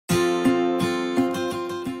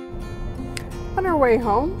On our way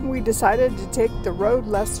home, we decided to take the road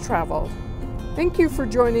less traveled. Thank you for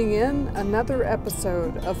joining in another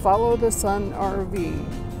episode of Follow the Sun RV,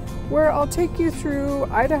 where I'll take you through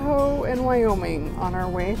Idaho and Wyoming on our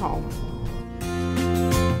way home.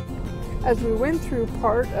 As we went through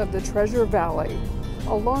part of the Treasure Valley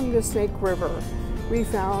along the Snake River, we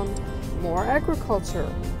found more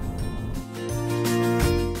agriculture,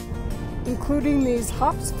 including these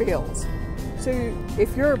hops fields. So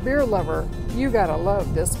if you're a beer lover, you gotta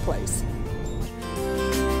love this place.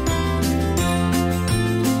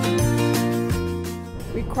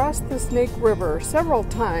 We crossed the Snake River several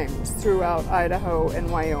times throughout Idaho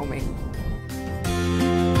and Wyoming.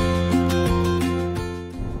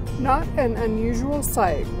 Not an unusual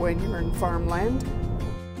sight when you're in farmland.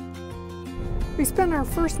 We spent our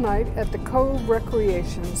first night at the Cove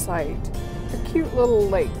Recreation Site, a cute little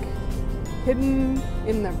lake hidden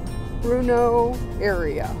in the Bruno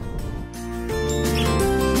area.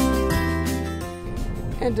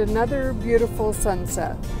 And another beautiful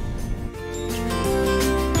sunset.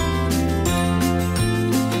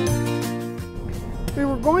 We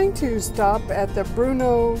were going to stop at the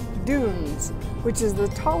Bruno Dunes, which is the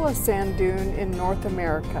tallest sand dune in North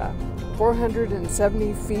America,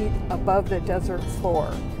 470 feet above the desert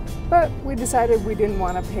floor. But we decided we didn't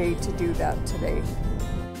want to pay to do that today.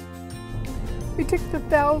 We took the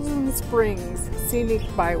Thousand Springs Scenic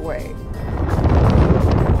Byway.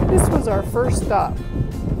 This was our first stop.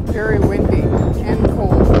 Very windy and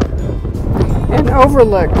cold. An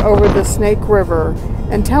overlook over the Snake River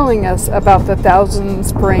and telling us about the Thousand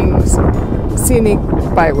Springs Scenic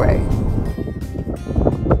Byway.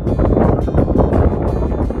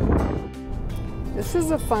 This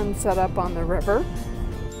is a fun setup on the river.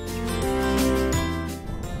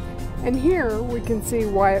 And here we can see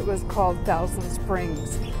why it was called Thousand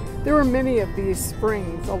Springs. There were many of these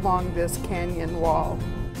springs along this canyon wall.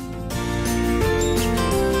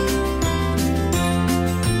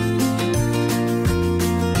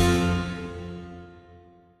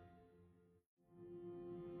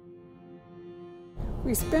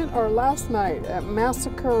 We spent our last night at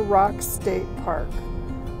Massacre Rock State Park.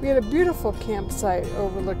 We had a beautiful campsite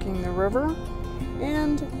overlooking the river,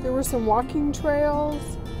 and there were some walking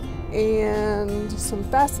trails and some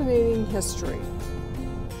fascinating history.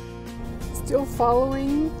 Still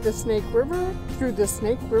following the Snake River through the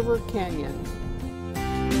Snake River Canyon.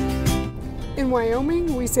 In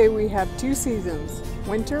Wyoming, we say we have two seasons,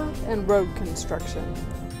 winter and road construction.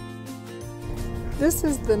 This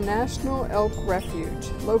is the National Elk Refuge,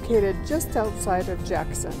 located just outside of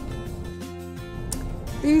Jackson.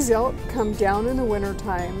 These elk come down in the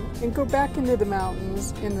wintertime and go back into the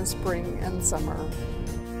mountains in the spring and summer.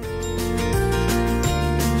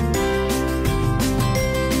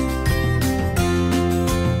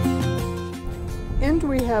 And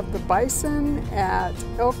we have the bison at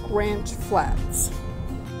Elk Ranch Flats.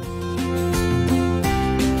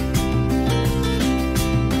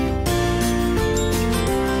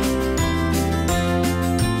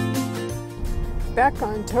 Back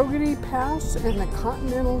on Togety Pass and the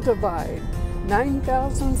Continental Divide,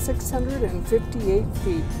 9,658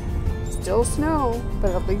 feet. Still snow,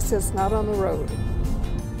 but at least it's not on the road.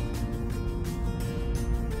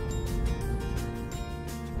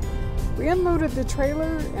 We unloaded the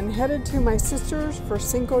trailer and headed to my sister's for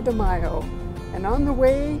Cinco de Mayo. And on the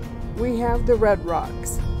way, we have the Red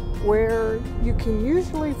Rocks, where you can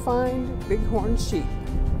usually find bighorn sheep.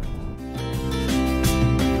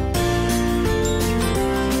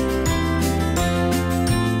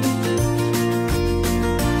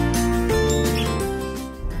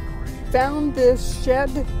 Found this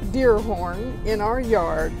shed deer horn in our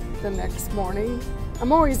yard the next morning.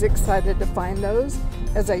 I'm always excited to find those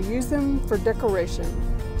as I use them for decoration.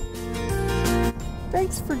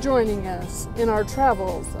 Thanks for joining us in our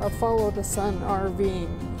travels of Follow the Sun RVing,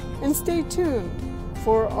 and stay tuned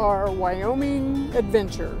for our Wyoming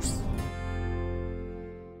adventures.